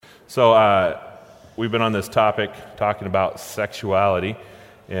We've been on this topic talking about sexuality,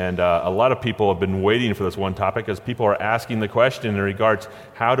 and a lot of people have been waiting for this one topic as people are asking the question in regards,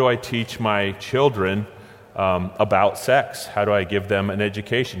 how do I teach my children about sex? How do I give them an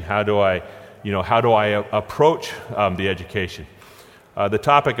education? How do I approach the education? The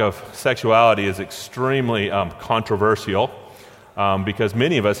topic of sexuality is extremely controversial because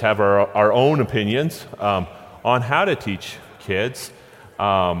many of us have our own opinions on how to teach kids,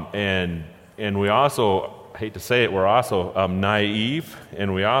 and we also, I hate to say it, we're also naive,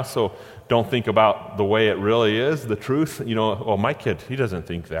 and we also don't think about the way it really is, the truth. My kid, he doesn't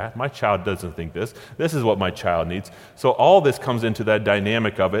think that. My child doesn't think this. This is what my child needs. So all this comes into that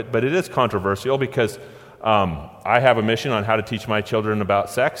dynamic of it, but it is controversial because I have a mission on how to teach my children about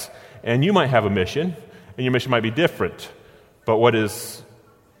sex, and you might have a mission, and your mission might be different. But what is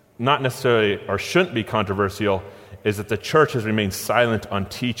not necessarily or shouldn't be controversial is that the church has remained silent on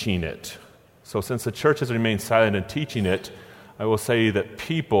teaching it. So since the church has remained silent in teaching it, I will say that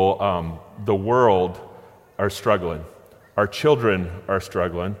people, the world, are struggling. Our children are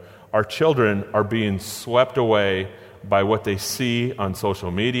struggling. Our children are being swept away by what they see on social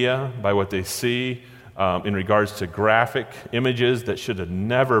media, by what they see in regards to graphic images that should have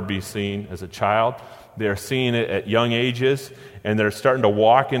never been seen as a child. They're seeing it at young ages, and they're starting to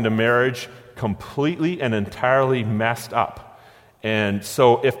walk into marriage completely and entirely messed up. And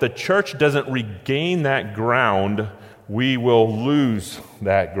so if the church doesn't regain that ground, we will lose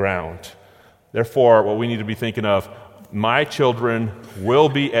that ground. Therefore, what we need to be thinking of, my children will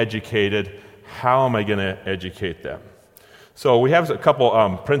be educated. How am I going to educate them? So we have a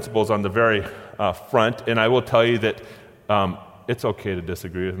couple principles on the very front, and I will tell you that it's okay to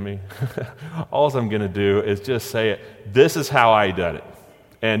disagree with me. All I'm going to do is just say it. This is how I did it.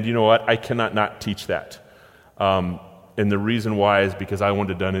 And you know what? I cannot not teach that. And the reason why is because I wouldn't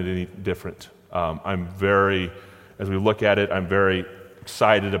have done it any different. As we look at it, I'm very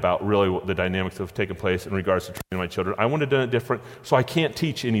excited about really what the dynamics that have taken place in regards to training my children. I wouldn't have done it different, so I can't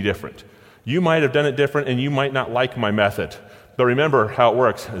teach any different. You might have done it different, and you might not like my method. But remember how it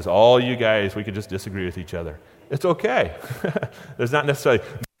works is all you guys, we could just disagree with each other. It's okay. There's not necessarily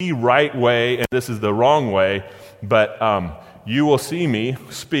the right way, and this is the wrong way, but you will see me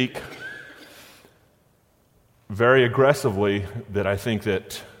speak very aggressively that I think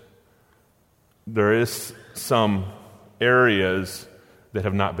that there is some areas that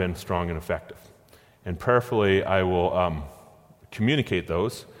have not been strong and effective. And prayerfully, I will communicate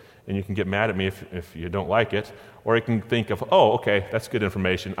those, and you can get mad at me if you don't like it, or you can think of, okay, that's good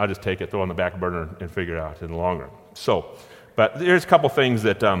information. I'll just take it, throw it on the back burner, and figure it out in the long run. So, but there's a couple things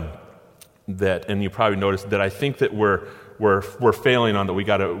that, and you probably noticed, that I think that we're failing on, that we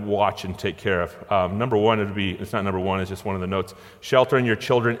got to watch and take care of. Number one, it's not number one, it's just one of the notes. Sheltering your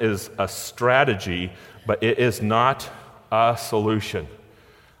children is a strategy, but it is not a solution.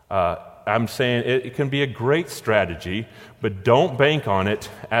 I'm saying it can be a great strategy, but don't bank on it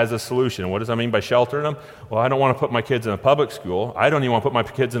as a solution. What does that mean by sheltering them? Well, I don't want to put my kids in a public school. I don't even want to put my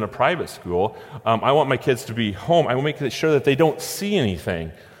kids in a private school. I want my kids to be home. I will make sure that they don't see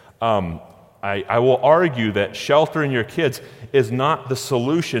anything. I will argue that sheltering your kids is not the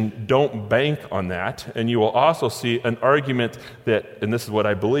solution. Don't bank on that. And you will also see an argument that, and this is what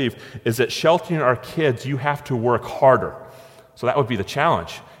I believe, is that sheltering our kids, you have to work harder. So that would be the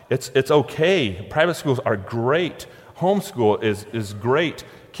challenge. It's okay. Private schools are great. Homeschool is great.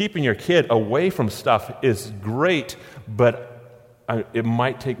 Keeping your kid away from stuff is great, but it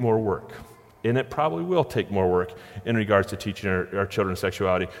might take more work. And it probably will take more work in regards to teaching our children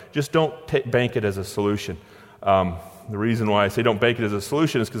sexuality. Just don't bank it as a solution. The reason why I say don't bank it as a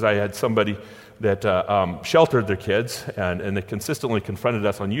solution is because I had somebody that sheltered their kids, and they consistently confronted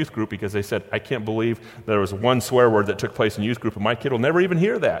us on youth group because they said, I can't believe there was one swear word that took place in youth group, and my kid will never even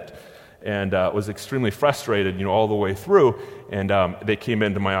hear that. And was extremely frustrated, all the way through. And they came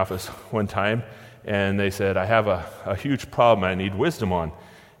into my office one time, and they said, I have a huge problem I need wisdom on,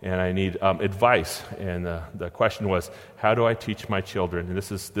 and I need advice. And the question was, how do I teach my children? And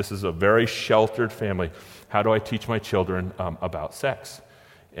this is a very sheltered family. How do I teach my children about sex?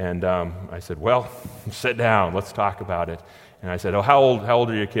 And I said, well, sit down, let's talk about it. And I said, how old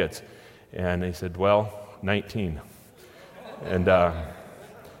are your kids? And they said, well, 19. And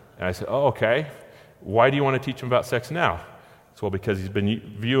I said, okay. Why do you want to teach them about sex now? Well, because he's been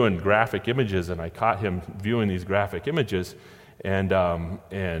viewing graphic images, and I caught him viewing these graphic images, and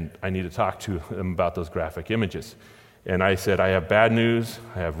I need to talk to him about those graphic images. And I said, I have bad news,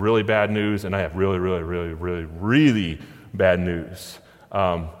 I have really bad news, and I have really, really, really, really, really bad news.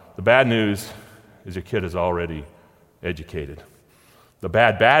 The bad news is your kid is already educated. The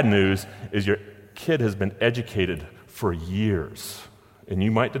bad news is your kid has been educated for years. And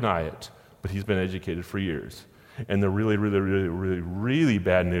you might deny it, but he's been educated for years. And the really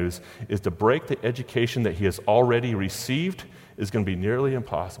bad news is to break the education that he has already received is going to be nearly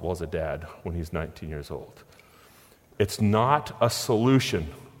impossible as a dad when he's 19 years old. It's not a solution.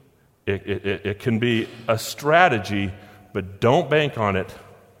 It can be a strategy, but don't bank on it.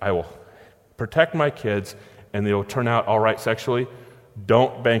 I will protect my kids, and they will turn out all right sexually.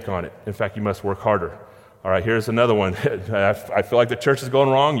 Don't bank on it. In fact, you must work harder. All right, here's another one. I feel like the church is going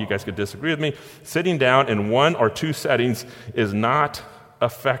wrong. You guys could disagree with me. Sitting down in one or two settings is not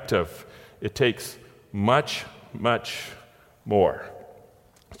effective. It takes much more.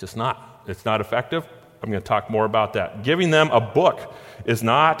 It's just not. It's not effective. I'm going to talk more about that. Giving them a book is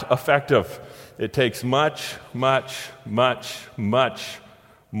not effective. It takes much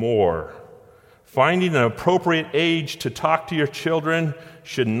more. Finding an appropriate age to talk to your children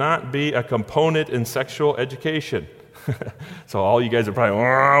should not be a component in sexual education. So all you guys are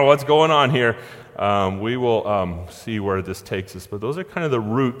probably, what's going on here? We will see where this takes us. But those are kind of the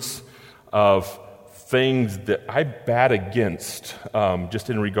roots of things that I bat against,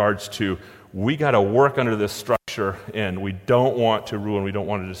 just in regards to we got to work under this structure, and we don't want to ruin, we don't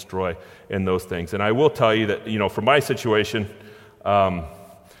want to destroy in those things. And I will tell you that, for my situation, I'm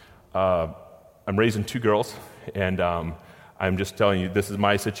raising two girls, and I'm just telling you, this is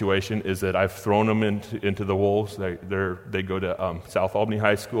my situation, is that I've thrown them into the wolves. They go to South Albany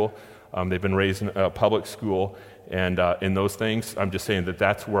High School. They've been raised in a public school, and in those things, I'm just saying that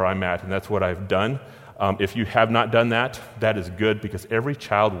that's where I'm at, and that's what I've done. If you have not done that, that is good, because every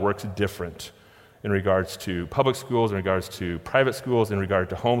child works different in regards to public schools, in regards to private schools, in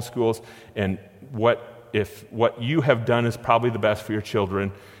regard to home schools, and what you have done is probably the best for your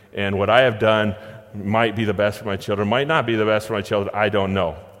children, and what I have done might be the best for my children, might not be the best for my children, I don't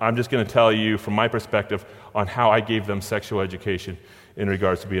know. I'm just going to tell you from my perspective on how I gave them sexual education in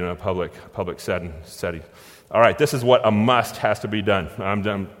regards to being in a public setting. All right, this is what a must has to be done.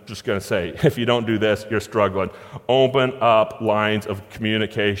 I'm just going to say, if you don't do this, you're struggling. Open up lines of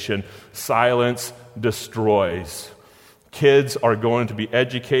communication. Silence destroys. Kids are going to be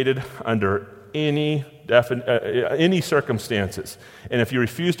educated under any circumstances. And if you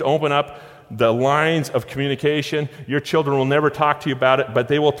refuse to open up the lines of communication, your children will never talk to you about it, but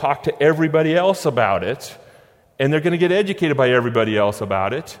they will talk to everybody else about it. And they're going to get educated by everybody else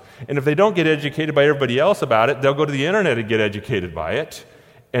about it. And if they don't get educated by everybody else about it, they'll go to the internet and get educated by it.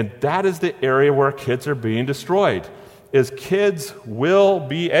 And that is the area where kids are being destroyed, is kids will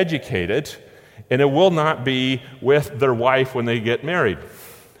be educated, and it will not be with their wife when they get married.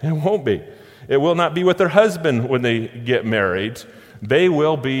 It won't be. It will not be with their husband when they get married. They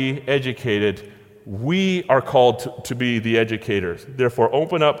will be educated. We are called to be the educators. Therefore,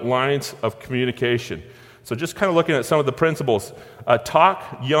 open up lines of communication. So just kind of looking at some of the principles.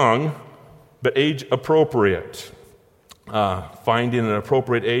 Talk young, but age appropriate. Finding an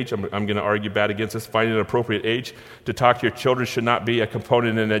appropriate age, I'm going to argue bad against this, finding an appropriate age to talk to your children should not be a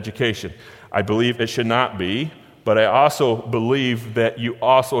component in education. I believe it should not be, but I also believe that you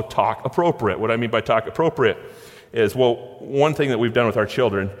also talk appropriate. What I mean by talk appropriate is, one thing that we've done with our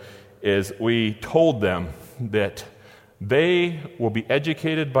children is we told them that they will be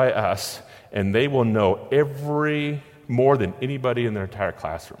educated by us, and they will know more than anybody in their entire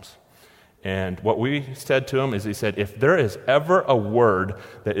classrooms. And what we said to them is, he said, if there is ever a word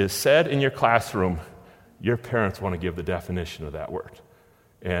that is said in your classroom, your parents want to give the definition of that word.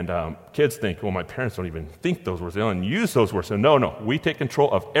 And kids think, my parents don't even think those words. They don't use those words. So no, we take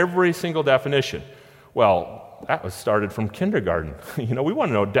control of every single definition. Well, that was started from kindergarten. We want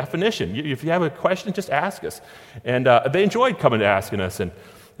to know definition. If you have a question, just ask us. And they enjoyed coming to asking us.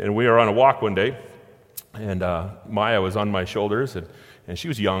 And we were on a walk one day, and Maya was on my shoulders, and she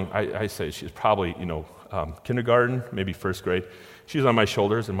was young. I say she's probably, kindergarten, maybe first grade. She was on my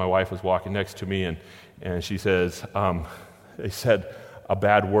shoulders, and my wife was walking next to me, and she says, they said a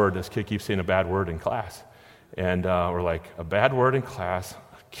bad word. This kid keeps saying a bad word in class. And we're like, a bad word in class,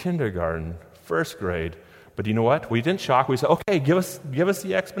 kindergarten, first grade. But you know what? We didn't shock. We said, okay, give us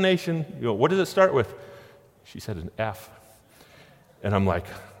the explanation. What does it start with? She said an F. And I'm like,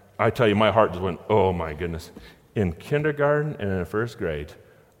 I tell you, my heart just went, oh my goodness. In kindergarten and in first grade,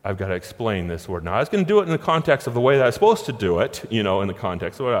 I've got to explain this word. Now, I was going to do it in the context of the way that I was supposed to do it, in the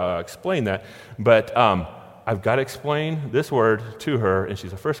context. So I'll explain that. But I've got to explain this word to her, and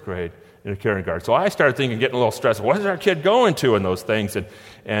she's a first grade in a kindergarten. So I started getting a little stressed. What is our kid going to in those things?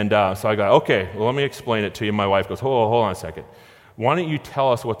 And so I go, okay, well, let me explain it to you. My wife goes, hold on a second. why don't you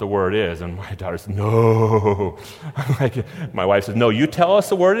tell us what the word is? And my daughter says, no. My wife says, no, you tell us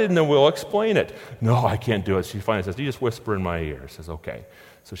the word and then we'll explain it. No, I can't do it. She finally says, you just whisper in my ear. Says, okay.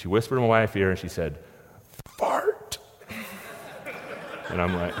 So she whispered in my wife's ear and she said, fart. And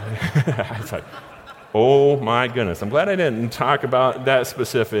I'm like, I was like, oh my goodness. I'm glad I didn't talk about that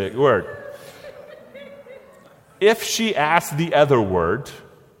specific word. If she asked the other word,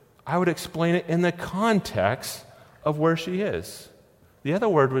 I would explain it in the context of where she is. The other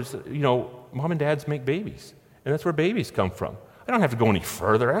word was, mom and dads make babies, and that's where babies come from. I don't have to go any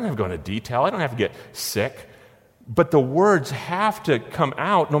further. I don't have to go into detail. I don't have to get sick. But the words have to come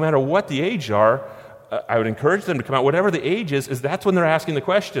out no matter what the age are. I would encourage them to come out. Whatever the age is that's when they're asking the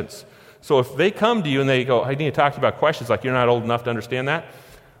questions. So if they come to you and they go, I need to talk to you about questions, like you're not old enough to understand that,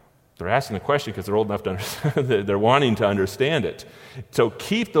 they're asking the question because they're old enough to understand. They're wanting to understand it. So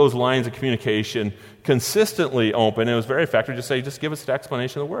keep those lines of communication consistently open. It was very effective. Just give us an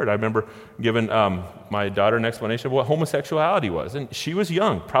explanation of the word. I remember giving my daughter an explanation of what homosexuality was, and she was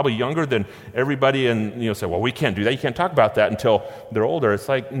young, probably younger than everybody. And say, well, we can't do that. You can't talk about that until they're older. It's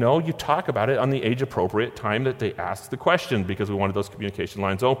like, no, you talk about it on the age-appropriate time that they ask the question, because we wanted those communication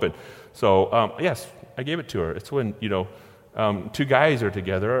lines open. So yes, I gave it to her. It's when two guys are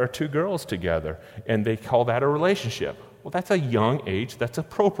together or two girls together, and they call that a relationship. Well, that's a young age. That's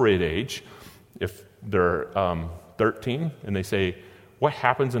appropriate age. If they're 13 and they say, what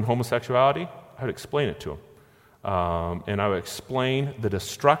happens in homosexuality? I would explain it to them. And I would explain the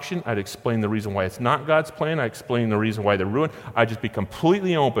destruction. I'd explain the reason why it's not God's plan. I'd explain the reason why they're ruined. I'd just be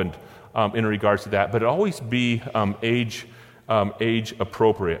completely open in regards to that. But it'd always be age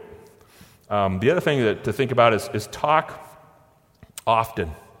appropriate. The other thing to think about is talk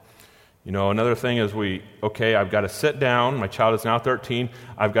often. Another thing is I've got to sit down. My child is now 13.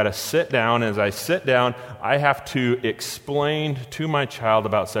 I've got to sit down. As I sit down, I have to explain to my child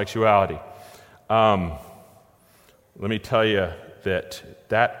about sexuality. Let me tell you that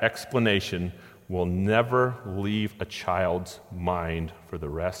explanation will never leave a child's mind for the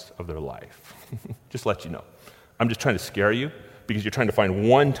rest of their life. Just let you know. I'm just trying to scare you because you're trying to find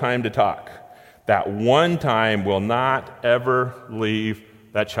one time to talk. That one time will not ever leave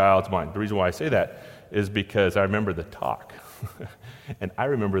that child's mind. The reason why I say that is because I remember the talk. And I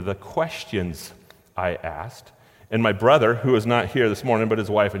remember the questions I asked. And my brother, who is not here this morning, but his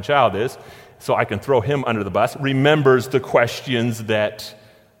wife and child is, so I can throw him under the bus, remembers the questions that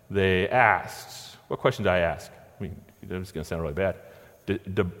they asked. What questions did I ask? I mean, it's going to sound really bad.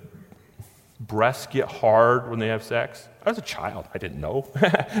 Do breasts get hard when they have sex? I was a child. I didn't know.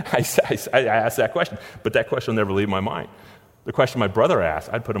 I asked that question, but that question will never leave my mind. The question my brother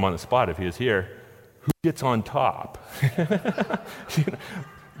asked, I'd put him on the spot if he was here, who gets on top?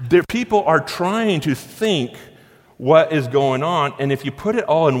 People are trying to think what is going on, and if you put it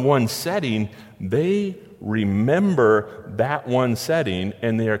all in one setting, they remember that one setting,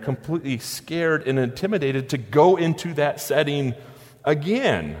 and they are completely scared and intimidated to go into that setting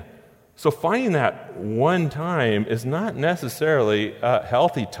again. So finding that one time is not necessarily a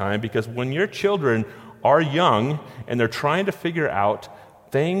healthy time, because when your children are young and they're trying to figure out,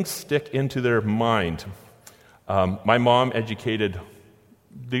 things stick into their mind. My mom educated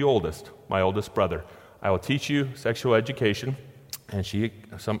my oldest brother. I will teach you sexual education, and she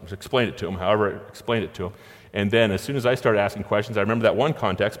explained it to him, however explained it to him. And then as soon as I started asking questions, I remember that one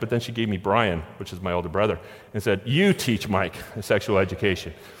context, but then she gave me Brian, which is my older brother, and said, you teach Mike sexual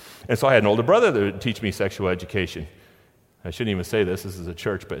education. And so I had an older brother that would teach me sexual education. I shouldn't even say this is a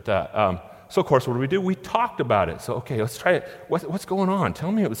church, but so of course, what do? We talked about it. So okay, let's try it. What's going on?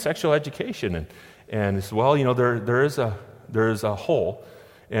 Tell me it was sexual education. And he said, well, there is a hole.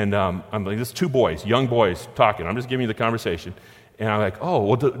 And I'm like, this two boys, young boys talking. I'm just giving you the conversation. And I'm like, oh,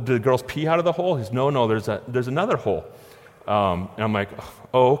 well, do the girls pee out of the hole? He says, no, there's another hole. And I'm like,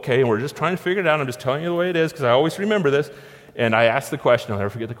 oh, okay. And we're just trying to figure it out. I'm just telling you the way it is because I always remember this. And I asked the question. I'll never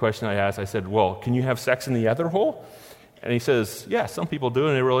forget the question I asked. I said, well, can you have sex in the other hole? And he says, yeah, some people do,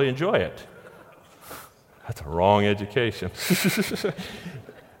 and they really enjoy it. That's a wrong education.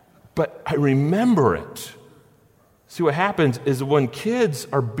 But I remember it. See, what happens is when kids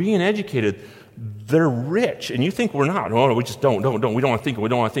are being educated, they're rich. And you think we're not. No, we just don't. We don't want to think. We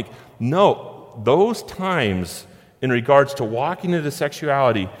don't want to think. No, those times in regards to walking into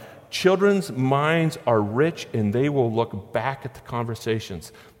sexuality, children's minds are rich, and they will look back at the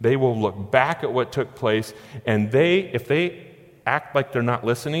conversations. They will look back at what took place, and if they act like they're not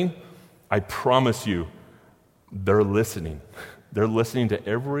listening, I promise you, they're listening. They're listening to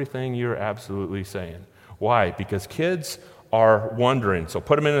everything you're absolutely saying. Why? Because kids are wondering. So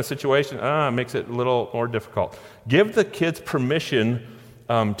put them in a situation, makes it a little more difficult. Give the kids permission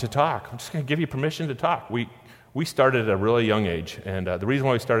to talk. I'm just going to give you permission to talk. We started at a really young age, and the reason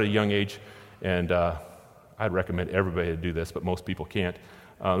why we started at a young age, and I'd recommend everybody to do this, but most people can't.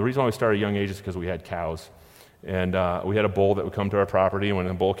 The reason why we started at a young age is because we had cows. And we had a bull that would come to our property, and when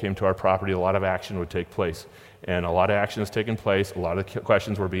the bull came to our property, a lot of action would take place. And a lot of action was taking place, a lot of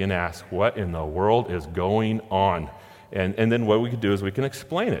questions were being asked. What in the world is going on? And then what we could do is we can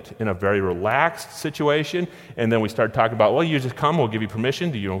explain it in a very relaxed situation, and then we start talking about, well, you just come, we'll give you permission.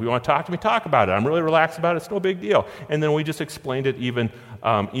 If you want to talk to me, talk about it. I'm really relaxed about it, it's no big deal. And then we just explained it even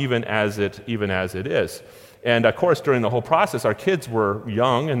as it is. And of course, during the whole process, our kids were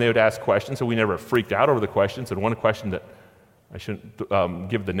young, and they would ask questions, so we never freaked out over the questions. And one question that I shouldn't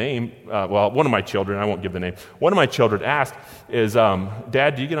give the name, one of my children, I won't give the name, one of my children asked is,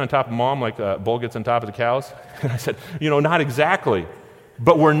 Dad, do you get on top of Mom like a bull gets on top of the cows? And I said, not exactly,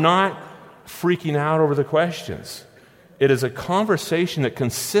 but we're not freaking out over the questions. It is a conversation that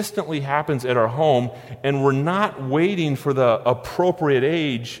consistently happens at our home, and we're not waiting for the appropriate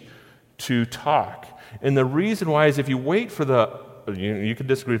age to talk. And the reason why is if you wait for you could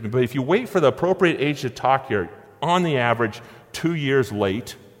disagree with me, but if you wait for the appropriate age to talk, you're on the average 2 years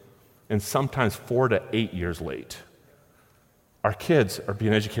late, and sometimes 4 to 8 years late. Our kids are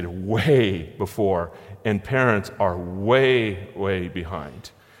being educated way before, and parents are way, way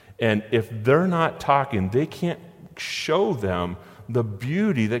behind. And if they're not talking, they can't show them the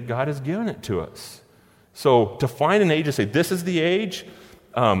beauty that God has given it to us. So to find an age and say, this is the age,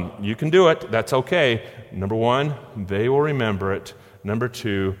 you can do it, that's okay. Number one, they will remember it. Number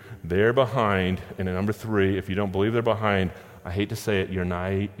two, they're behind. And then number three, if you don't believe they're behind, I hate to say it,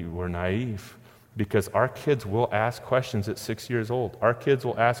 we're naive. Because our kids will ask questions at 6 years old. Our kids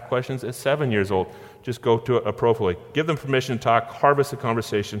will ask questions at 7 years old. Just go to it appropriately. Give them permission to talk, harvest the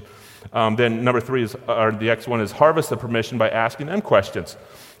conversation. Then number three the next one is harvest the permission by asking them questions.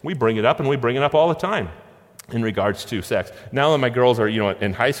 We bring it up, and we bring it up all the time in regards to sex. Now that my girls are,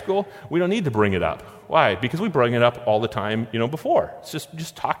 in high school, we don't need to bring it up. Why? Because we bring it up all the time, before. It's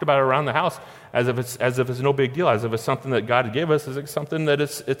just talked about it around the house as if it's no big deal, as if it's something that God gave us, as if it's something that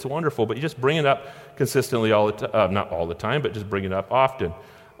it's wonderful. But you just bring it up consistently not all the time, but just bring it up often.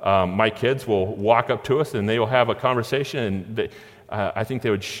 My kids will walk up to us and they will have a conversation, and I think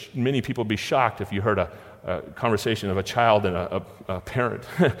many people would be shocked if you heard a conversation of a child and a parent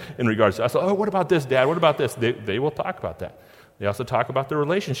in regards to us. Oh, what about this, Dad? What about this? They will talk about that. They also talk about the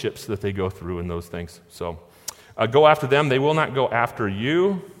relationships that they go through and those things. So go after them. They will not go after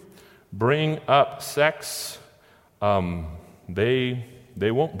you. Bring up sex. They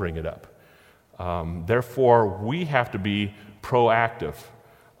won't bring it up. Therefore, we have to be proactive,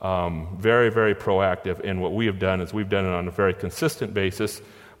 very, very proactive. And what we have done is we've done it on a very consistent basis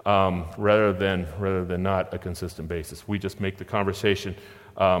rather than not a consistent basis. We just make the conversation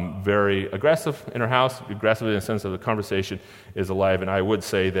very aggressive in our house, aggressive in the sense of the conversation is alive, and I would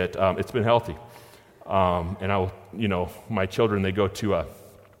say that it's been healthy. And my children, they go to a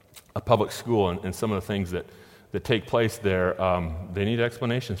public school, and some of the things that take place there, they need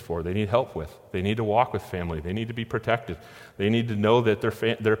explanations for, they need help with, they need to walk with family, they need to be protected, they need to know that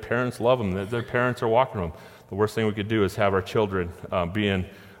their parents love them, that their parents are walking with them. The worst thing we could do is have our children be in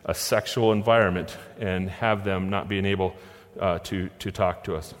a sexual environment and have them not being able to talk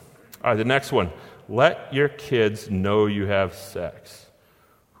to us. All right, the next one. Let your kids know you have sex.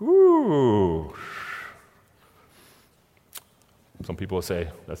 Woo! Some people will say,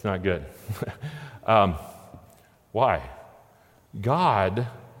 that's not good. Why? God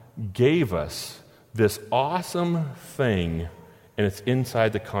gave us this awesome thing, and it's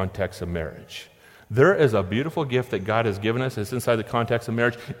inside the context of marriage. There is a beautiful gift that God has given us. It's inside the context of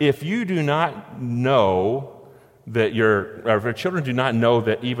marriage. If you do not know that if your children do not know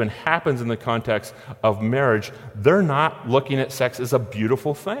that even happens in the context of marriage, they're not looking at sex as a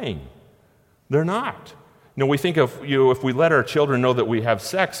beautiful thing. They're not. We think of if we let our children know that we have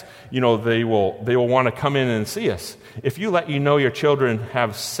sex, they will want to come in and see us. If you let your children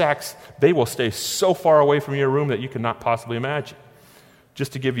have sex, they will stay so far away from your room that you cannot possibly imagine.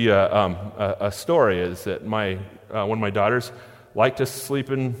 Just to give you a story, is that one of my daughters liked to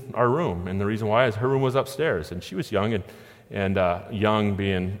sleep in our room, and the reason why is her room was upstairs, and she was young, and young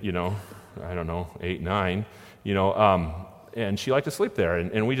being 8, 9, and she liked to sleep there,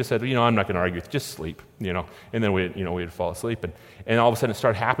 and we just said, I'm not going to argue with you, just sleep, and then we'd fall asleep, and all of a sudden it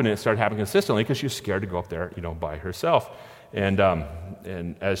started happening consistently because she was scared to go up there, by herself, and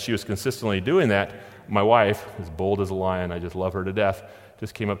as she was consistently doing that, my wife, as bold as a lion, I just love her to death,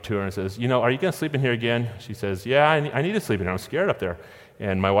 just came up to her and says, are you going to sleep in here again? She says, yeah, I need to sleep in here. I'm scared up there.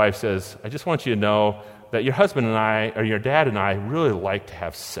 And my wife says, I just want you to know that your husband and I, or your dad and I, really like to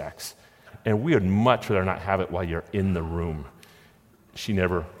have sex. And we would much rather not have it while you're in the room. She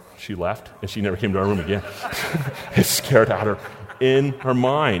left, and she never came to our room again. It scared out her in her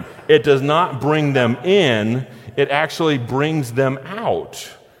mind. It does not bring them in, it actually brings them out.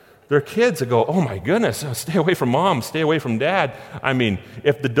 Their kids that go, oh my goodness, stay away from mom, stay away from dad. I mean,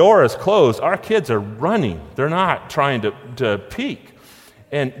 if the door is closed, our kids are running. They're not trying to peek.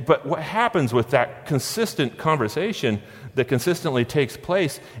 But what happens with that consistent conversation that consistently takes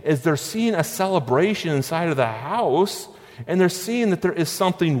place is they're seeing a celebration inside of the house, and they're seeing that there is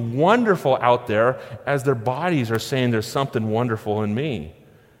something wonderful out there as their bodies are saying there's something wonderful in me.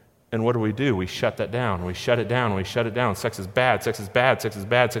 And what do? We shut that down. We shut it down. We shut it down. Sex is bad. Sex is bad. Sex is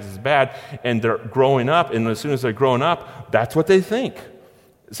bad. Sex is bad. And they're growing up, and as soon as they're growing up, that's what they think.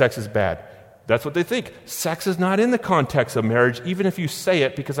 Sex is bad. That's what they think. Sex is not in the context of marriage, even if you say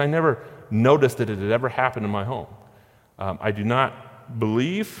it, because I never noticed that it had ever happened in my home. I do not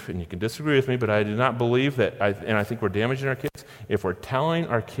believe, and you can disagree with me, but I do not believe that, and I think we're damaging our kids, if we're telling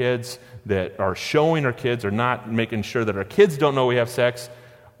our kids that, or showing our kids, or not making sure that our kids don't know we have sex,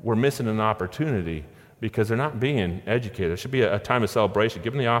 we're missing an opportunity because they're not being educated. There should be a time of celebration.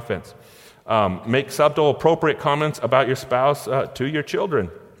 Give them the offense. Make subtle, appropriate comments about your spouse to your children.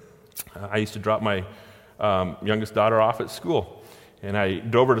 I used to drop my youngest daughter off at school, and I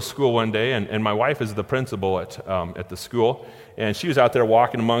drove her to school one day, and my wife is the principal at the school, and she was out there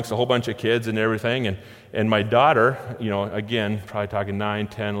walking amongst a whole bunch of kids and everything, and my daughter, again, probably talking 9,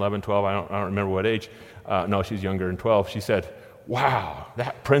 10, 11, 12, I don't remember what age. No, she's younger than 12. She said, wow,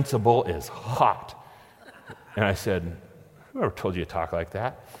 that principal is hot. And I said, whoever told you to talk like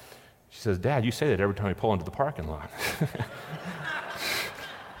that? She says, Dad, you say that every time we pull into the parking lot.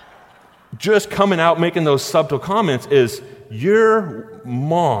 Just coming out making those subtle comments is, your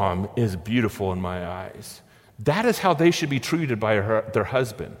mom is beautiful in my eyes. That is how they should be treated by their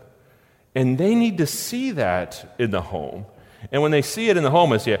husband. And they need to see that in the home. And when they see it in the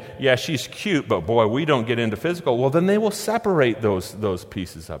home as, yeah, she's cute, but boy, we don't get into physical, well, then they will separate those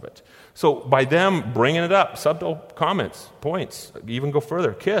pieces of it. So by them bringing it up, subtle comments, points, even go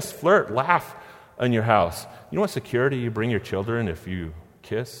further, kiss, flirt, laugh in your house. You know what security you bring your children if you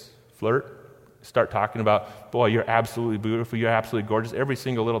kiss, flirt, start talking about, boy, you're absolutely beautiful, you're absolutely gorgeous. Every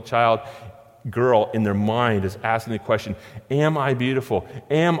single little girl in their mind is asking the question, am I beautiful?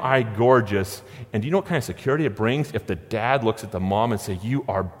 Am I gorgeous? And do you know what kind of security it brings if the dad looks at the mom and says, you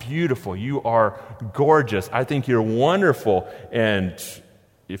are beautiful, you are gorgeous, I think you're wonderful, and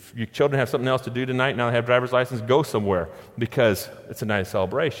if your children have something else to do tonight, now they have a driver's license, go somewhere, because it's a nice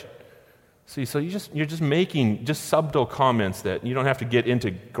celebration. See, so you're just making just subtle comments that you don't have to get into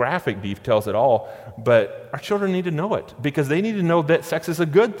graphic details at all, but our children need to know it, because they need to know that sex is a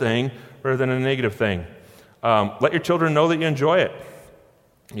good thing rather than a negative thing. Let your children know that you enjoy it.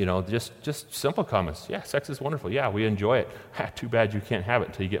 Just simple comments. Yeah, sex is wonderful. Yeah, we enjoy it. Too bad you can't have it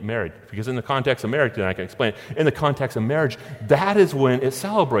until you get married. Because in the context of marriage, then I can explain, in the context of marriage, that is when it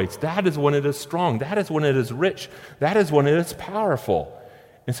celebrates. That is when it is strong. That is when it is rich. That is when it is powerful.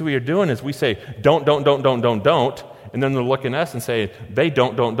 And so what you're doing is we say, don't, and then they're looking at us and say, they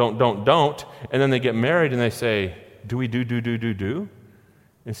don't, and then they get married and they say, do we do?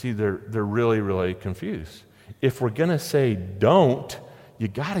 And see, they're really, really confused. If we're going to say don't, you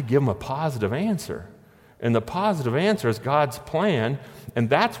got to give them a positive answer. And the positive answer is God's plan, and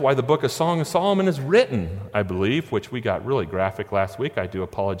that's why the book of Song of Solomon is written, I believe, which we got really graphic last week. I do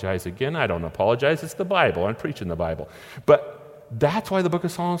apologize again. I don't apologize. It's the Bible. I'm preaching the Bible. But that's why the book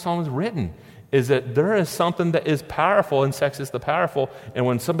of Song of Solomon is written, is that there is something that is powerful, and sex is the powerful, and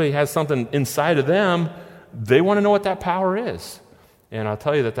when somebody has something inside of them, they want to know what that power is. And I'll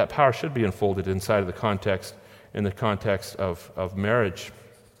tell you that power should be unfolded inside of the context of marriage.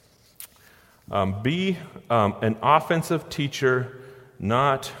 Be an offensive teacher,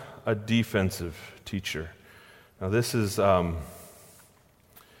 not a defensive teacher. Now this is,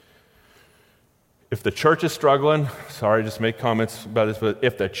 if the church is struggling, sorry, just make comments about this, but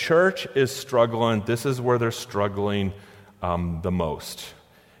if the church is struggling, this is where they're struggling the most.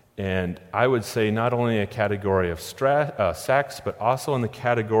 And I would say not only a category of sex, but also in the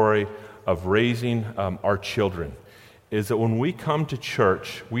category of raising our children, is that when we come to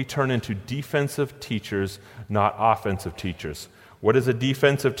church, we turn into defensive teachers, not offensive teachers. What does a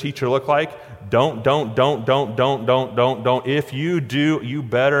defensive teacher look like? Don't. If you do, you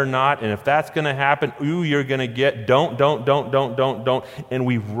better not. And if that's going to happen, you're going to get don't. And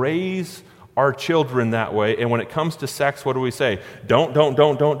we raise our children that way. And when it comes to sex, what do we say? Don't,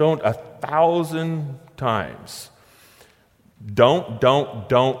 1,000 times. Don't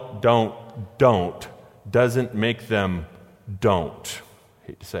doesn't make them don't. I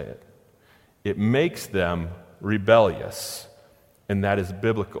hate to say it. It makes them rebellious, and that is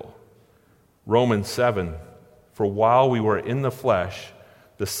biblical. Romans 7, for while we were in the flesh,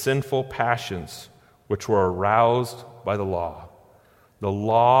 the sinful passions which were aroused by the law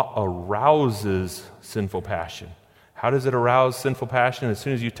arouses sinful passion. How does it arouse sinful passion? As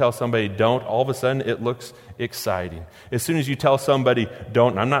soon as you tell somebody don't, all of a sudden it looks exciting. As soon as you tell somebody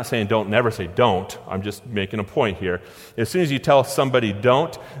don't, and I'm not saying don't, never say don't, I'm just making a point here. As soon as you tell somebody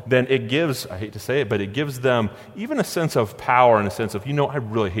don't, then it gives, I hate to say it, but it gives them even a sense of power and a sense of, I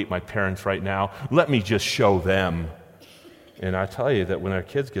really hate my parents right now. Let me just show them. And I tell you that when our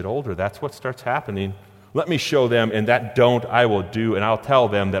kids get older, that's what starts happening. Let me show them, and that don't I will do, and I'll tell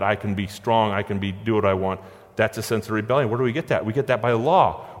them that I can be strong, I can do what I want. That's a sense of rebellion. Where do we get that? We get that by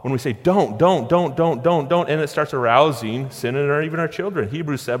law. When we say don't, and it starts arousing sin in even our children.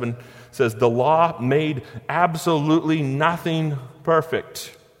 Hebrews 7 says, the law made absolutely nothing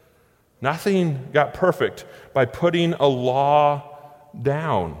perfect. Nothing got perfect by putting a law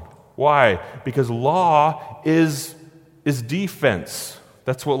down. Why? Because law is defense.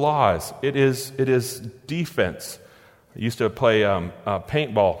 That's what law is. It is defense. I used to play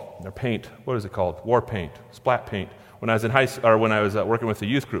paintball, or paint. What is it called? War paint, splat paint. When I was in when I was working with the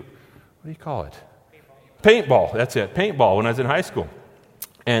youth group, what do you call it? Paintball. That's it. Paintball. When I was in high school,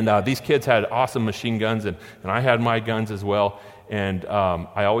 and these kids had awesome machine guns, and I had my guns as well, and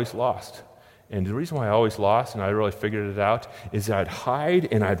I always lost. And the reason why I always lost, and I really figured it out, is that I'd hide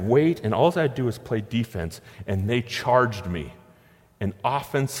and I'd wait, and all I'd do was play defense, and they charged me, and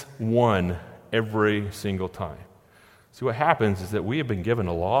offense won every single time. See, what happens is that we have been given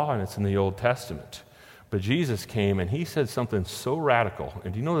a law, and it's in the Old Testament. But Jesus came, and he said something so radical.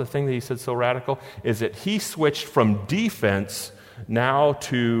 And do you know the thing that he said so radical? Is that he switched from defense now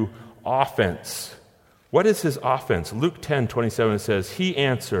to offense. What is his offense? Luke 10:27 says, he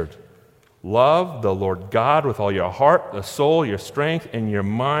answered, love the Lord God with all your heart, the soul, your strength, and your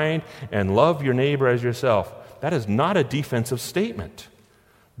mind, and love your neighbor as yourself. That is not a defensive statement.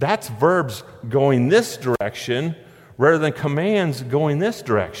 That's verbs going this direction rather than commands going this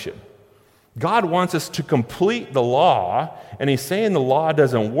direction. God wants us to complete the law, and he's saying the law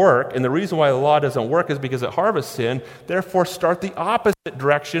doesn't work, and the reason why the law doesn't work is because it harvests sin. Therefore, start the opposite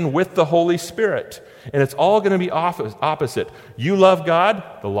direction with the Holy Spirit. And it's all going to be opposite. You love God,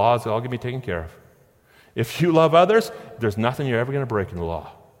 the law is all going to be taken care of. If you love others, there's nothing you're ever going to break in the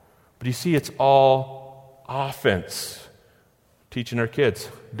law. But you see, it's all offense. Teaching our kids,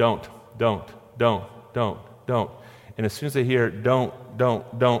 don't. And as soon as they hear don't,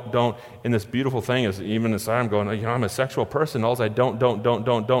 and this beautiful thing is, even inside I'm going, I'm a sexual person, all I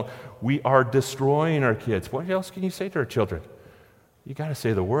don't, we are destroying our kids. What else can you say to our children? You got to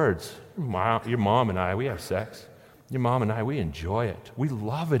say the words. Your mom and I, we have sex. Your mom and I, we enjoy it. We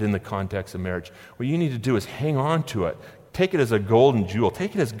love it in the context of marriage. What you need to do is hang on to it. Take it as a golden jewel.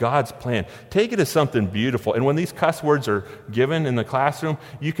 Take it as God's plan. Take it as something beautiful. And when these cuss words are given in the classroom,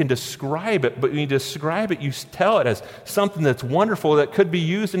 you can describe it, but when you describe it, you tell it as something that's wonderful that could be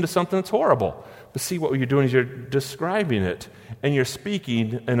used into something that's horrible. But see, what you're doing is you're describing it, and you're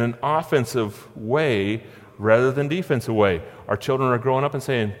speaking in an offensive way rather than defensive way. Our children are growing up and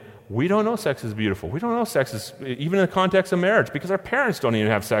saying, we don't know sex is beautiful. We don't know sex is, even in the context of marriage, because our parents don't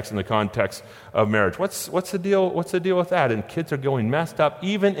even have sex in the context of marriage. What's the deal? What's the deal with that? And kids are going messed up,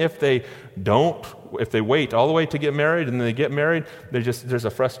 even if they wait all the way to get married, and then they get married, there's a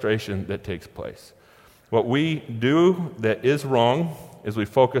frustration that takes place. What we do that is wrong is we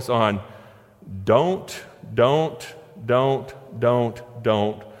focus on don't,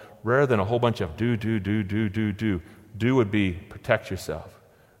 rather than a whole bunch of do. Do would be protect yourself.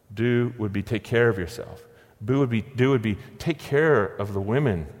 Do would be take care of yourself. Do would be take care of the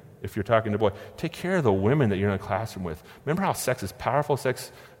women. If you're talking to boys, take care of the women that you're in a classroom with. Remember how sex is powerful,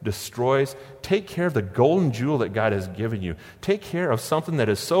 sex destroys? Take care of the golden jewel that God has given you. Take care of something that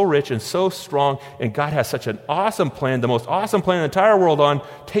is so rich and so strong, and God has such an awesome plan, the most awesome plan in the entire world on.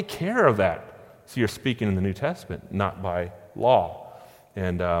 Take care of that. So you're speaking in the New Testament, not by law.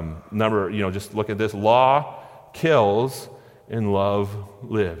 And just look at this. Law kills and love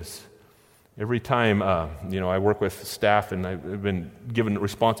lives. Every time, I work with staff, and I've been given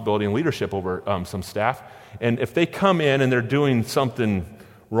responsibility and leadership over some staff, and if they come in and they're doing something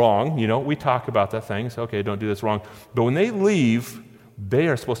wrong, we talk about that thing, say, okay, don't do this wrong, but when they leave, they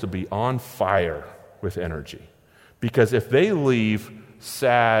are supposed to be on fire with energy, because if they leave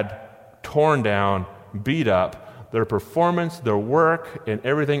sad, torn down, beat up. Their performance, their work, and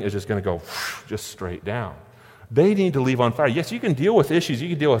everything is just going to go just straight down. They need to leave on fire. Yes, you can deal with issues, you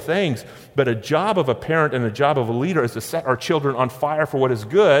can deal with things, but a job of a parent and a job of a leader is to set our children on fire for what is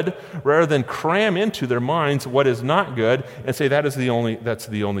good rather than cram into their minds what is not good and say that's the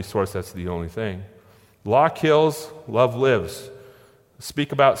only source, that's the only thing. Law kills, love lives.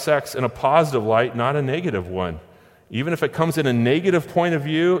 Speak about sex in a positive light, not a negative one. Even if it comes in a negative point of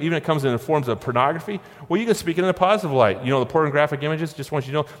view, even if it comes in the forms of pornography, well, you can speak it in a positive light. The pornographic images, just want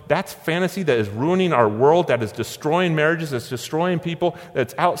you to know, that's fantasy that is ruining our world, that is destroying marriages, that's destroying people,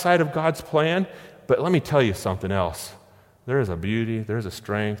 that's outside of God's plan. But let me tell you something else. There is a beauty, there is a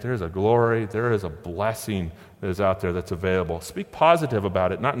strength, there is a glory, there is a blessing that is out there that's available. Speak positive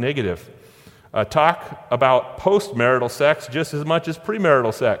about it, not negative. Talk about postmarital sex just as much as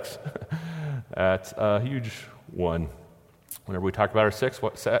premarital sex. That's a huge one. Whenever we talk about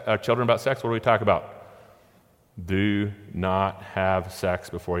our children about sex, what do we talk about? Do not have sex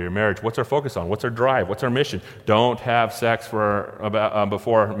before your marriage. What's our focus on? What's our drive? What's our mission? Don't have sex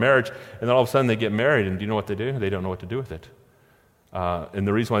before marriage. And then all of a sudden they get married, and do you know what they do? They don't know what to do with it. And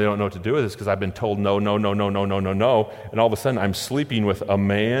the reason why they don't know what to do with it is because I've been told no. And all of a sudden I'm sleeping with a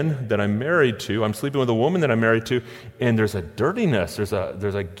man that I'm married to. I'm sleeping with a woman that I'm married to. And there's a dirtiness. There's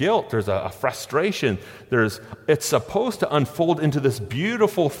a guilt. There's a frustration. It's supposed to unfold into this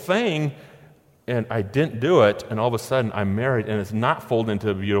beautiful thing. And I didn't do it. And all of a sudden I'm married. And it's not folded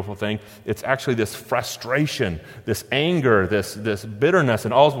into a beautiful thing. It's actually this frustration, this anger, this bitterness.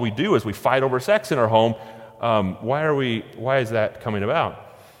 And all we do is we fight over sex in our home. Why is that coming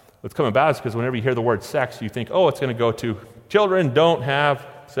about? What's coming about is because whenever you hear the word sex, you think, it's going to go to children don't have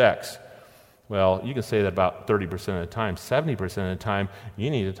sex. Well, you can say that about 30% of the time. 70% of the time, you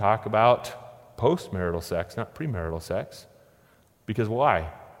need to talk about postmarital sex, not premarital sex. Because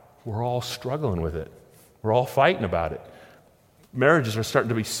why? We're all struggling with it. We're all fighting about it. Marriages are starting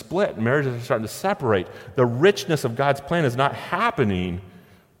to be split. Marriages are starting to separate. The richness of God's plan is not happening.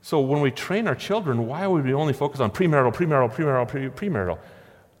 So when we train our children, why would we only focus on premarital?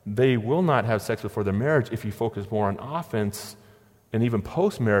 They will not have sex before their marriage if you focus more on offense and even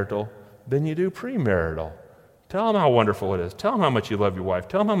postmarital than you do premarital. Tell them how wonderful it is. Tell them how much you love your wife.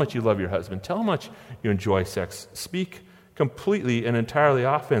 Tell them how much you love your husband. Tell them how much you enjoy sex. Speak completely and entirely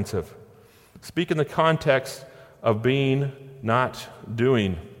offensive. Speak in the context of being, not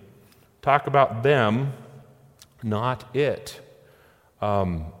doing. Talk about them, not it.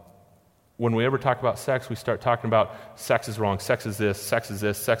 When we ever talk about sex, we start talking about sex is wrong, sex is this, sex is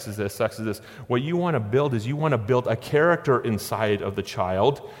this, sex is this, sex is this. What you want to build is you want to build a character inside of the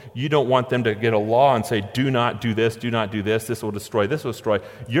child. You don't want them to get a law and say, do not do this, this will destroy, this will destroy.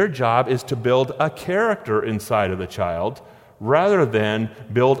 Your job is to build a character inside of the child rather than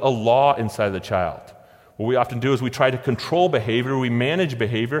build a law inside of the child. What we often do is we try to control behavior, we manage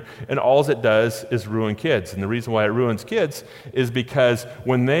behavior, and all it does is ruin kids. And the reason why it ruins kids is because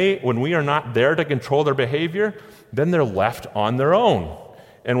when we are not there to control their behavior, then they're left on their own.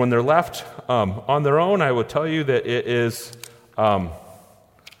 And when they're left on their own, I will tell you that it is,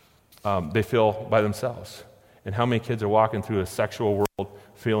 they feel by themselves. And how many kids are walking through a sexual world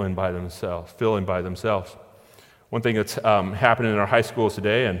feeling by themselves? One thing that's happening in our high schools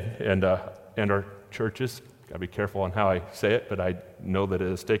today and our churches, got to be careful on how I say it, but I know that it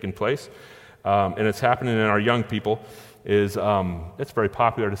has taken place, and it's happening in our young people, is it's very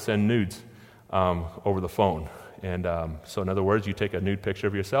popular to send nudes over the phone. And so in other words, you take a nude picture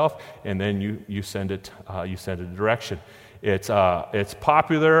of yourself, and then you send it a direction. It's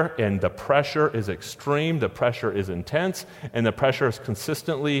popular, and the pressure is extreme, the pressure is intense, and the pressure is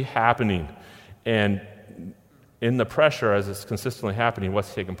consistently happening. And in the pressure, as it's consistently happening,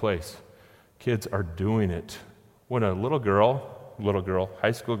 what's taking place? Kids are doing it. When a little girl,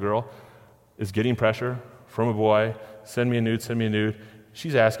 high school girl, is getting pressure from a boy, send me a nude,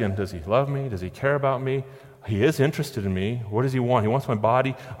 she's asking, does he love me? Does he care about me? He is interested in me. What does he want? He wants my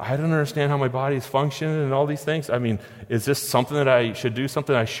body. I don't understand how my body is functioning and all these things. I mean, is this something that I should do,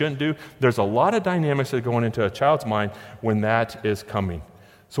 something I shouldn't do? There's a lot of dynamics that are going into a child's mind when that is coming.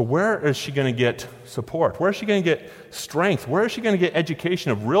 So where is she going to get support? Where is she going to get strength? Where is she going to get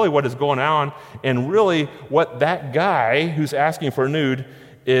education of really what is going on and really what that guy who's asking for a nude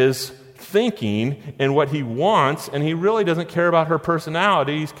is thinking and what he wants, and he really doesn't care about her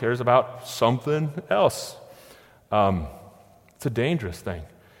personality. He cares about something else. It's a dangerous thing.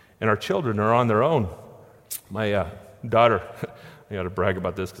 And our children are on their own. My daughter, I got to brag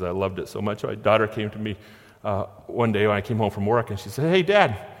about this because I loved it so much. My daughter came to me one day when I came home from work, and she said, "Hey,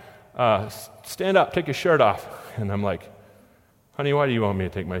 Dad, stand up, take your shirt off." And I'm like, Honey, why do you want me to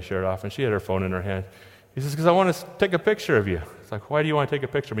take my shirt off? And she had her phone in her hand. He says, because I want to take a picture of you. It's like, why do you want to take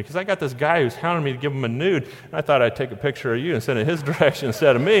a picture of me? Because I got this guy who's hounding me to give him a nude, and I thought I'd take a picture of you and send it his direction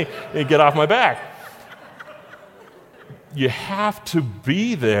instead of me and get off my back. You have to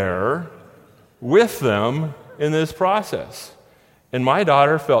be there with them in this process. And my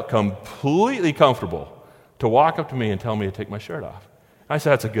daughter felt completely comfortable to walk up to me and tell me to take my shirt off. I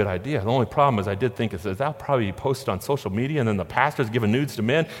said, that's a good idea. The only problem is I did think is that that'll probably be posted on social media, and then the pastor's giving nudes to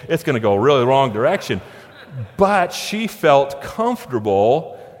men. It's going to go a really wrong direction. But she felt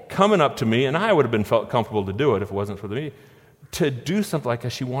comfortable coming up to me, and I would have been felt comfortable to do it if it wasn't for me, to do something like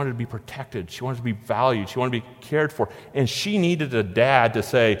that. She wanted to be protected. She wanted to be valued. She wanted to be cared for. And she needed a dad to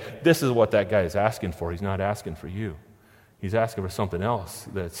say, this is what that guy is asking for. He's not asking for you. He's asking for something else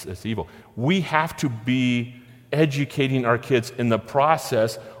that's evil. We have to be educating our kids in the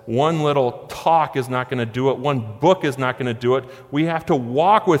process. One little talk is not going to do it. One book is not going to do it. We have to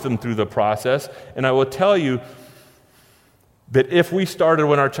walk with them through the process. And I will tell you that if we started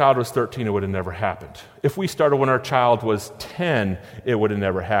when our child was 13, it would have never happened. If we started when our child was 10, it would have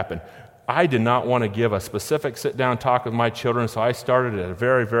never happened. I did not want to give a specific sit-down talk with my children, so I started at a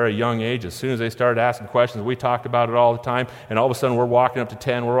very, very young age. As soon as they started asking questions, we talked about it all the time, and all of a sudden we're walking up to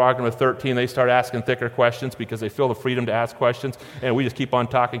 10, we're walking up to 13, they start asking thicker questions because they feel the freedom to ask questions, and we just keep on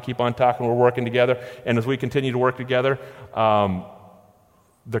talking, we're working together, and as we continue to work together,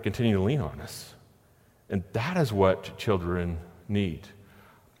 they're continuing to lean on us. And that is what children need.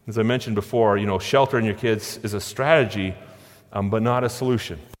 As I mentioned before, sheltering your kids is a strategy, but not a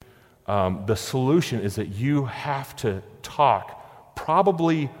solution. The solution is that you have to talk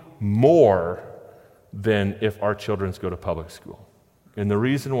probably more than if our children go to public school. And the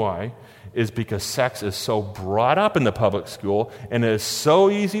reason why is because sex is so brought up in the public school, and it is so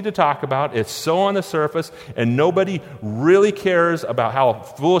easy to talk about, it's so on the surface, and nobody really cares about how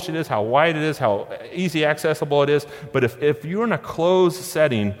foolish it is, how wide it is, how easy accessible it is. But if you're in a closed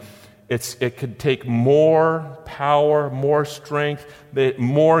setting, it could take more power, more strength,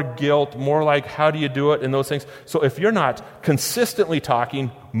 more guilt, more like how do you do it and those things. So if you're not consistently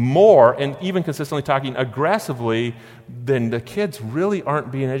talking more and even consistently talking aggressively, then the kids really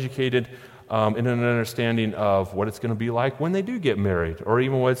aren't being educated in an understanding of what it's going to be like when they do get married, or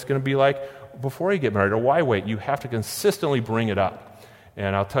even what it's going to be like before you get married, or why wait. You have to consistently bring it up.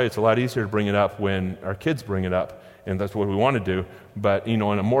 And I'll tell you, it's a lot easier to bring it up when our kids bring it up. And that's what we want to do. But, in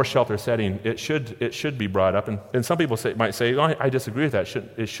a more shelter setting, it should be brought up. And some people might say, oh, I disagree with that.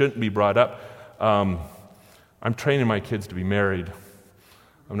 It shouldn't be brought up. I'm training my kids to be married.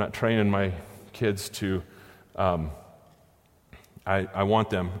 I'm not training my kids to, I want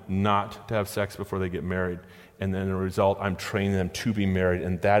them not to have sex before they get married. And then as a result, I'm training them to be married.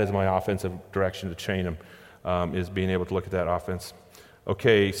 And that is my offensive direction to train them, is being able to look at that offense.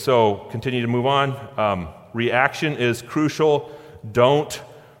 Okay, so continue to move on. Reaction is crucial. Don't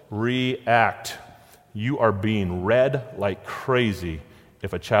react. You are being read like crazy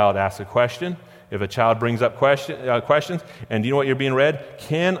if a child asks a question, if a child brings up questions. And do you know what you're being read?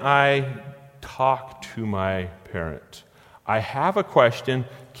 Can I talk to my parent? I have a question.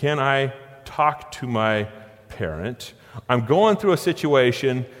 Can I talk to my parent? I'm going through a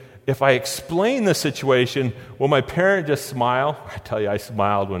situation. If I explain the situation, will my parent just smile? I tell you, I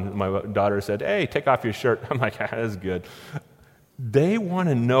smiled when my daughter said, hey, take off your shirt. I'm like, that's good. They want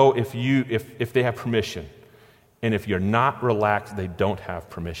to know if they have permission. And if you're not relaxed, they don't have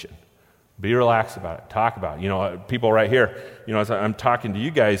permission. Be relaxed about it. Talk about it. People right here, as I'm talking to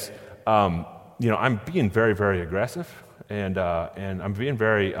you guys, I'm being very, very aggressive. And I'm being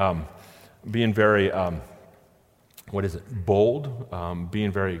very bold,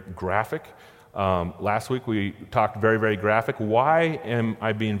 being very graphic. Last week we talked very, very graphic. Why am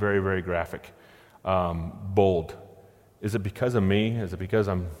I being very, very graphic? Bold. Is it because of me? Is it because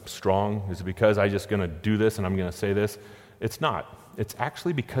I'm strong? Is it because I'm just going to do this and I'm going to say this? It's not. It's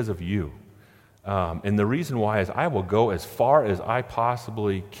actually because of you. And the reason why is I will go as far as I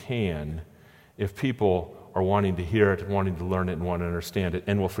possibly can if people are wanting to hear it, wanting to learn it, and want to understand it,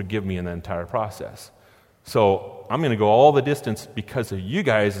 and will forgive me in the entire process. So I'm going to go all the distance because of you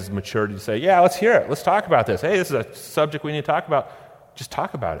guys' maturity to say, yeah, let's hear it. Let's talk about this. Hey, this is a subject we need to talk about. Just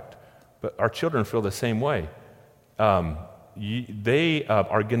talk about it. But our children feel the same way. They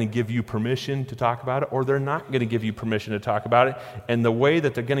are going to give you permission to talk about it, or they're not going to give you permission to talk about it. And the way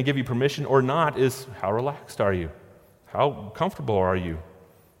that they're going to give you permission or not is how relaxed are you? How comfortable are you?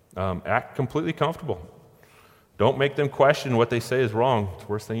 Act completely comfortable. Don't make them question what they say is wrong. It's the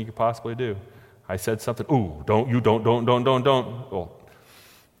worst thing you could possibly do. I said something, don't. Well,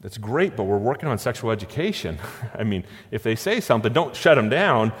 That's great, but we're working on sexual education. I mean, if they say something, don't shut them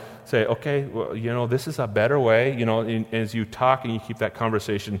down. Say, okay, well, this is a better way. And as you talk and you keep that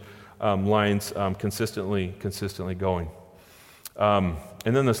conversation lines consistently going. And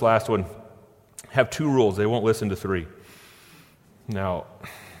then this last one, have 2 rules. They won't listen to 3. Now,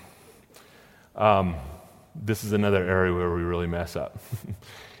 this is another area where we really mess up.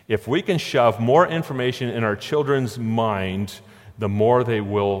 If we can shove more information in our children's mind, the more they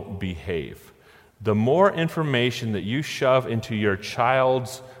will behave. The more information that you shove into your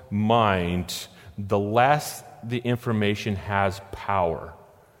child's mind, the less the information has power.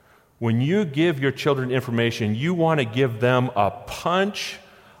 When you give your children information, you want to give them a punch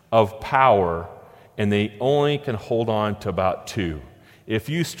of power, and they only can hold on to about 2. If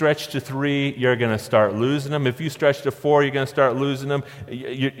you stretch to 3, you're going to start losing them. If you stretch to 4, you're going to start losing them.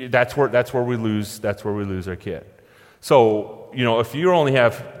 That's where we lose our kid. So, if you only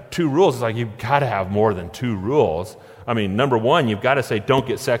have 2 rules, it's like you've got to have more than 2 rules. I mean, number 1, you've got to say don't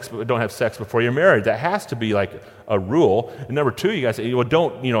have sex before you're married. That has to be like a rule. And number 2, you got to say, well,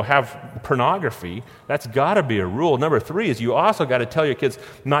 don't have pornography. That's got to be a rule. Number 3 is you also got to tell your kids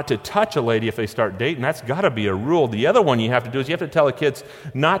not to touch a lady if they start dating. That's got to be a rule. The other one you have to do is you have to tell the kids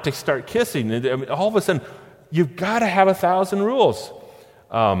not to start kissing. I mean, all of a sudden, you've got to have 1,000 rules.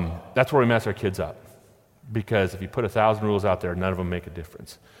 That's where we mess our kids up. Because if you put 1,000 rules out there, none of them make a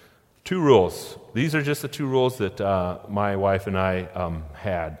difference. 2 rules. These are just the 2 rules that my wife and I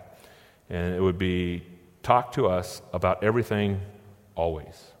had. And it would be talk to us about everything,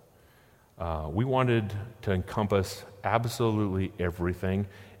 always. We wanted to encompass absolutely everything,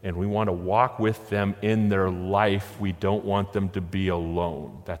 and we want to walk with them in their life. We don't want them to be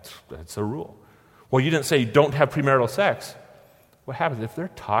alone. That's a rule. Well, you didn't say don't have premarital sex. What happens if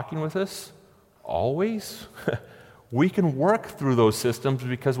they're talking with us always? We can work through those systems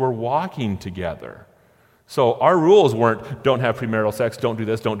because we're walking together. So our rules weren't don't have premarital sex, don't do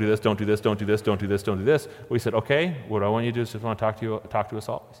this, don't do this, don't do this, don't do this, don't do this, don't do this. We said, okay, what I want you to do is just want to talk to us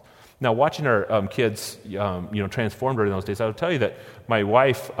always. Now, watching our kids, transform during those days, I would tell you that my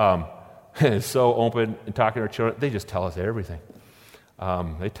wife is so open in talking to her children. They just tell us everything.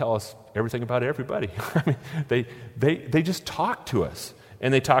 They tell us everything about everybody. I mean, they just talk to us.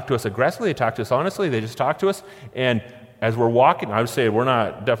 And they talk to us aggressively, they talk to us honestly, they just talk to us. And as we're walking, I would say we're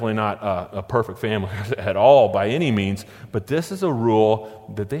definitely not a perfect family at all by any means, but this is a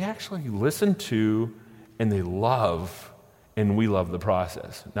rule that they actually listen to and they love, and we love the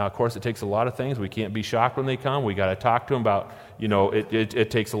process. Now, of course, it takes a lot of things. We can't be shocked when they come. We got to talk to them about, it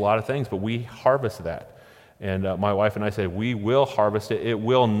takes a lot of things, but we harvest that. And my wife and I say, we will harvest it. It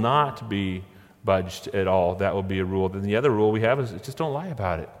will not be budged at all. That will be a rule. Then the other rule we have is just don't lie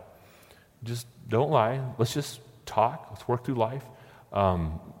about it. Just don't lie. Let's just talk. Let's work through life.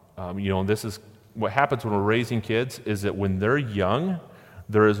 This is what happens when we're raising kids is that when they're young,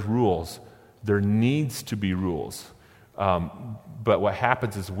 there is rules. There needs to be rules. But what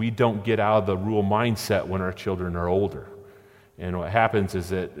happens is we don't get out of the rule mindset when our children are older. And what happens is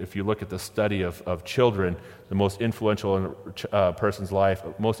that if you look at the study of children, the most influential in a person's life,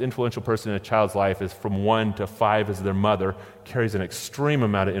 most influential person in a child's life is from 1 to 5 is their mother, carries an extreme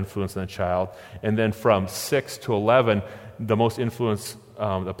amount of influence on the child. And then from 6 to 11, the most influence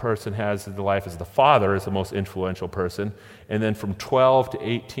the person has in their life is the father is the most influential person. And then from 12 to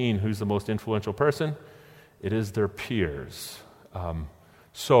 18, who's the most influential person? It is their peers.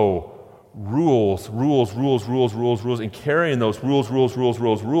 Rules, and carrying those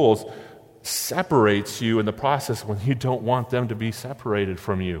rules separates you in the process when you don't want them to be separated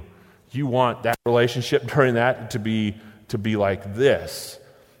from you. You want that relationship during that to be like this.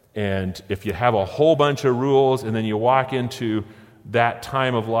 And if you have a whole bunch of rules and then you walk into that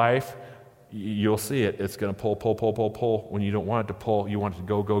time of life, you'll see it. It's going to pull. When you don't want it to pull, you want it to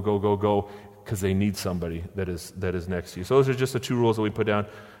go, because they need somebody that is next to you. So those are just the 2 rules that we put down.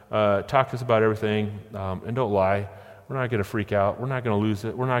 Talk to us about everything, and don't lie. We're not going to freak out. We're not going to lose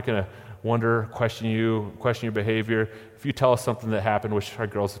it. We're not going to wonder, question your behavior. If you tell us something that happened, which our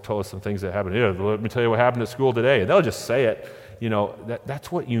girls have told us some things that happened. Let me tell you what happened at school today. And they'll just say it.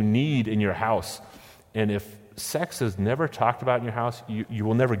 That's what you need in your house. And if sex is never talked about in your house, you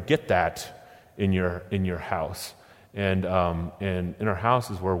will never get that in your house. And in our house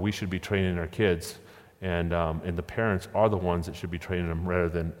is where we should be training our kids. And the parents are the ones that should be training them rather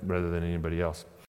than anybody else.